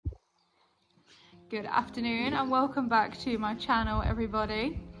Good afternoon and welcome back to my channel,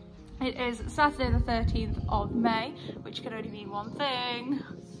 everybody. It is Saturday the 13th of May, which can only mean one thing.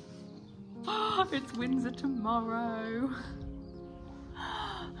 It's Windsor tomorrow.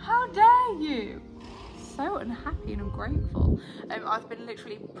 How dare you? So unhappy and ungrateful. I've been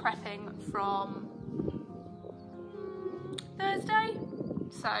literally prepping from Thursday.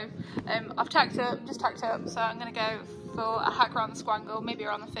 So I've just tacked up, so I'm gonna go for a hack around the Squangle, maybe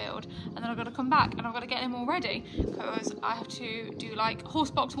around the field, and then I've got to come back and I've got to get him all ready because I have to do like horse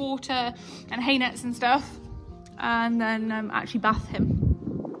box water and hay nets and stuff, and then actually bath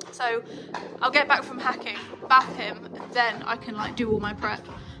him. So I'll get back from hacking, bath him, and then I can like do all my prep.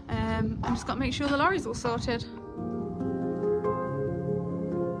 I've just got to make sure the lorry's all sorted.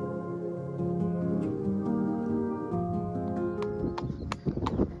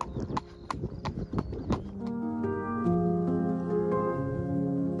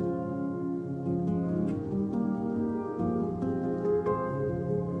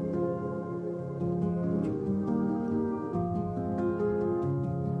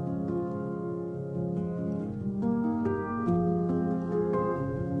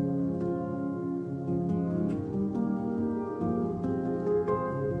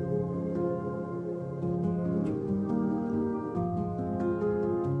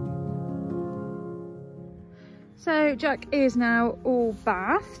 So Jack is now all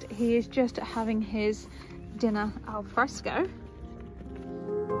bathed. He is just having his dinner al fresco.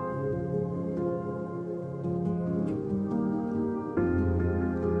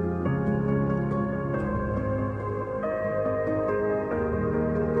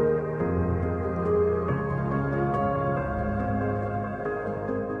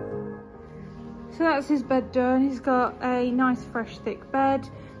 So that's his bed done. He's got a nice fresh thick bed,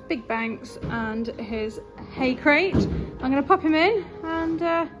 big banks and his hay crate. I'm going to pop him in and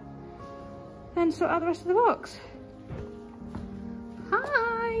then sort out the rest of the box.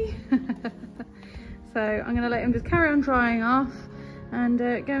 Hi! So I'm going to let him just carry on drying off and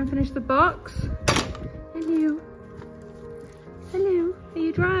go and finish the box. Hello. Hello. Are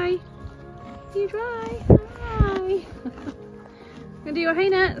you dry? Are you dry? Hi. I'm going to do your hay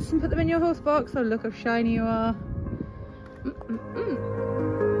nets and put them in your horse box. Oh, look how shiny you are.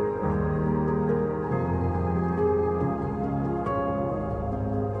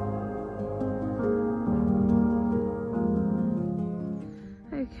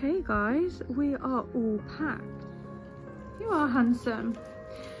 Okay guys, we are all packed. You are handsome.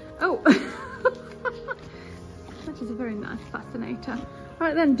 Oh, that is a very nice fascinator.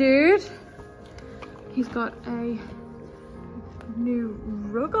 Right then, dude. He's got a new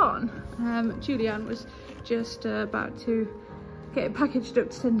rug on. Julianne was just about to get it packaged up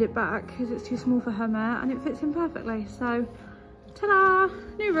to send it back because it's too small for her mare and it fits him perfectly. So, ta-da!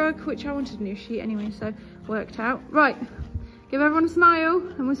 New rug, which I wanted a new sheet anyway, so worked out. Right. Give everyone a smile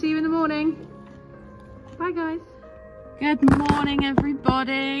and we'll see you in the morning. Bye guys. Good morning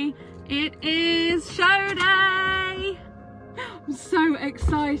everybody. It is show day. I'm so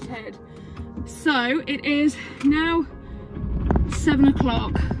excited. So it is now 7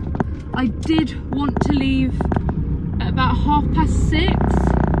 o'clock. I did want to leave at about 6:30.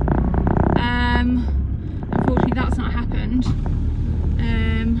 Unfortunately that's not happened.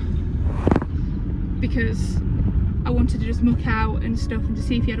 Because I wanted to just muck out and stuff and to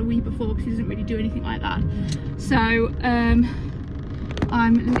see if he had a wee before, because he doesn't really do anything like that. So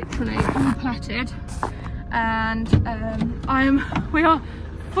I'm literally all platted and we are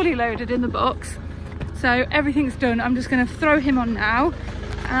fully loaded in the box. So everything's done. I'm just going to throw him on now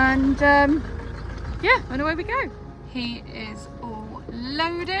and yeah, and away we go. He is all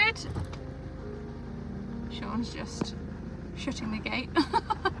loaded. Sean's just shutting the gate.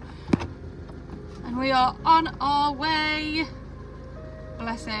 And we are on our way.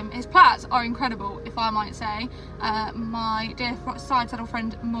 Bless him. His plats are incredible, if I might say. My dear side saddle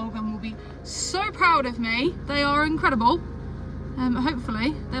friend Morgan will be so proud of me. They are incredible.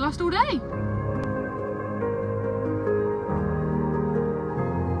 Hopefully they last all day.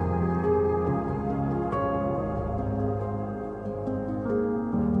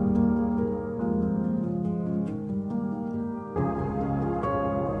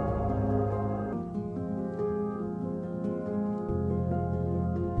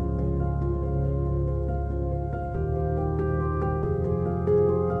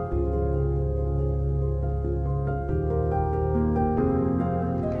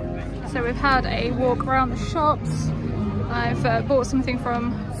 So we've had a walk around the shops. I've bought something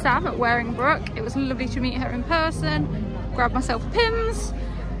from Sam at Waringbrook. It was lovely to meet her in person, grabbed myself Pims,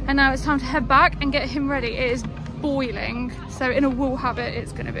 and now it's time to head back and get him ready. It is boiling, so in a wool habit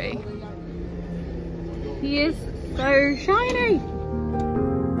it's going to be. He is so shiny.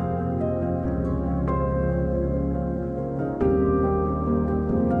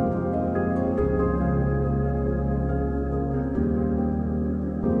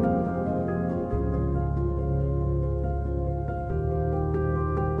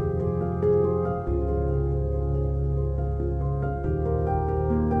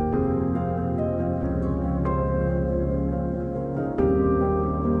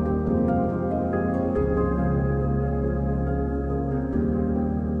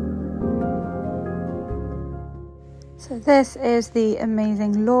 So this is the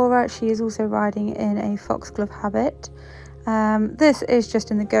amazing Laura. She is also riding in a foxglove habit. This is just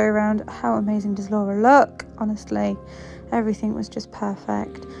in the go around. How amazing does Laura look? Honestly, everything was just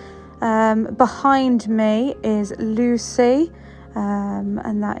perfect. Behind me is Lucy,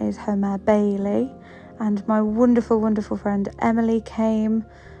 and that is her mare Bailey. And my wonderful, wonderful friend Emily came.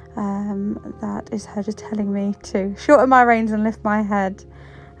 That is her just telling me to shorten my reins and lift my head.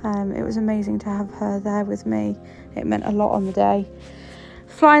 It was amazing to have her there with me. It meant a lot on the day.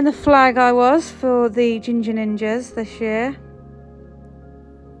 Flying the flag I was for the Ginger Ninjas this year.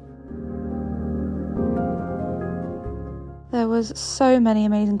 There was so many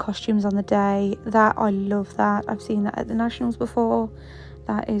amazing costumes on the day. That I love that. I've seen that at the Nationals before.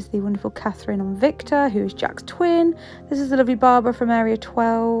 That is the wonderful Catherine on Victor, who is Jack's twin. This is the lovely Barbara from Area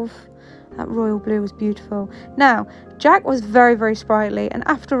 12. That royal blue was beautiful. Now, Jack was very, very sprightly, and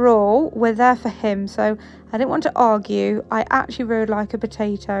after all, we're there for him, so I didn't want to argue. I actually rode like a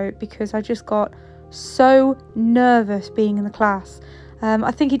potato because I just got so nervous being in the class.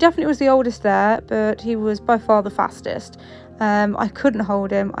 I think he definitely was the oldest there, but he was by far the fastest. I couldn't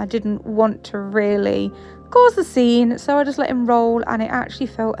hold him. I didn't want to really cause the scene, so I just let him roll, and it actually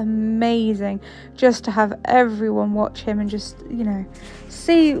felt amazing just to have everyone watch him and just, you know,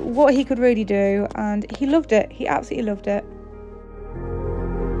 see what he could really do. And he loved it. He absolutely loved it.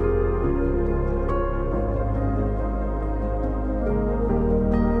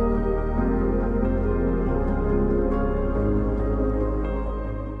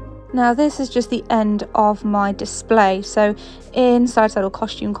 Now this is just the end of my display. So in side saddle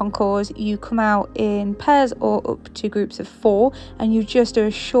costume concours, you come out in pairs or up to groups of 4, and you just do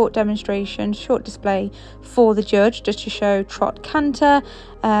a short demonstration, short display for the judge, just to show trot canter.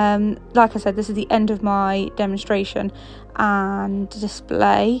 Like I said, this is the end of my demonstration and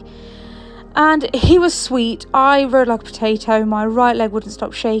display. And he was sweet. I rode like a potato. My right leg wouldn't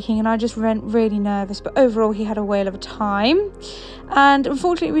stop shaking, and I just went really nervous. But overall, he had a whale of a time. And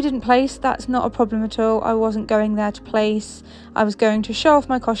unfortunately, we didn't place. That's not a problem at all. I wasn't going there to place. I was going to show off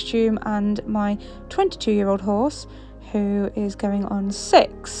my costume and my 22-year-old horse, who is going on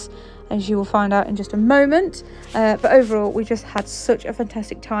 6, as you will find out in just a moment. But overall, we just had such a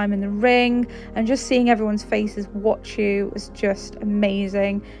fantastic time in the ring, and just seeing everyone's faces watch you was just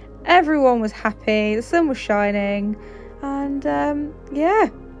amazing. Everyone was happy, the sun was shining, and yeah,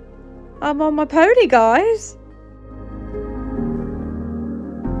 I'm on my pony, guys.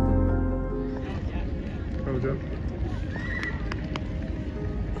 Well done.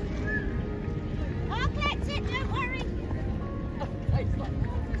 I'll collect it, don't worry.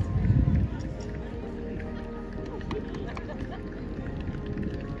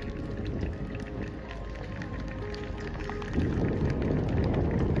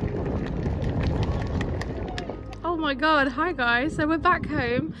 Oh my god, hi guys, so we're back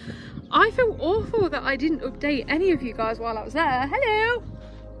home. I feel awful that I didn't update any of you guys while I was there. Hello!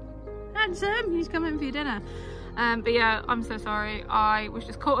 Handsome, he's coming for your dinner. But yeah, I'm so sorry. I was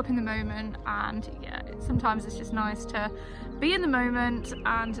just caught up in the moment, and yeah, sometimes it's just nice to be in the moment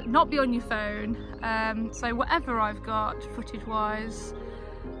and not be on your phone. So whatever I've got footage wise,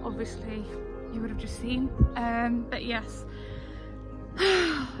 obviously you would have just seen. But yes,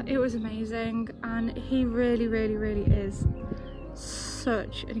 it was amazing, and he really is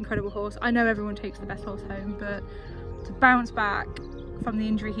such an incredible horse. I know everyone takes the best horse home, but to bounce back from the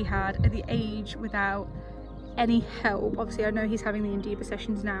injury he had at the age without any help, obviously I know he's having the Indiba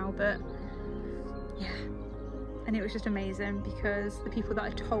sessions now, but yeah, and it was just amazing because the people that I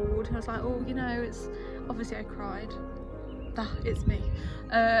told, I was like, oh, you know, it's obviously, I cried. It's me.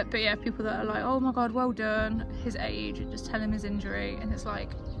 But yeah, people that are like, oh my god, well done, his age, and just tell him his injury, and it's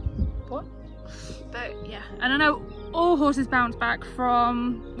like, what? But yeah, and I know all horses bounce back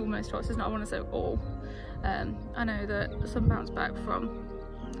from, well, most horses, not I want to say all. I know that some bounce back from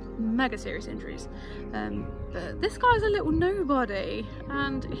mega serious injuries, but this guy's a little nobody,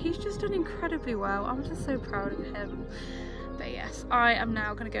 and he's just done incredibly well. I'm just so proud of him. But yes, I am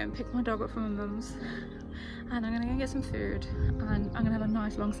now going to go and pick my dog up from my mum's. and I'm gonna go get some food, and I'm gonna have a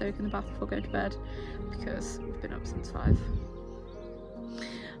nice long soak in the bath before going to bed because we've been up since 5.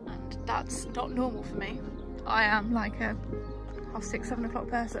 And that's not normal for me. I am like a 6, 7 o'clock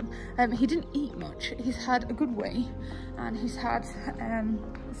person. He didn't eat much. He's had a good wee and he's had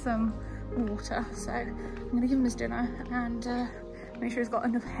some water, so I'm gonna give him his dinner and make sure he's got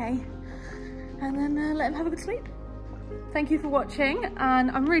enough hay, and then let him have a good sleep. Thank you for watching,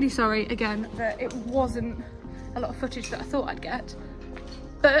 and I'm really sorry again that it wasn't a lot of footage that I thought I'd get,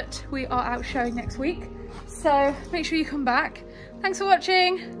 but we are out showing next week, so make sure you come back. Thanks for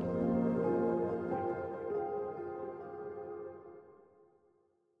watching.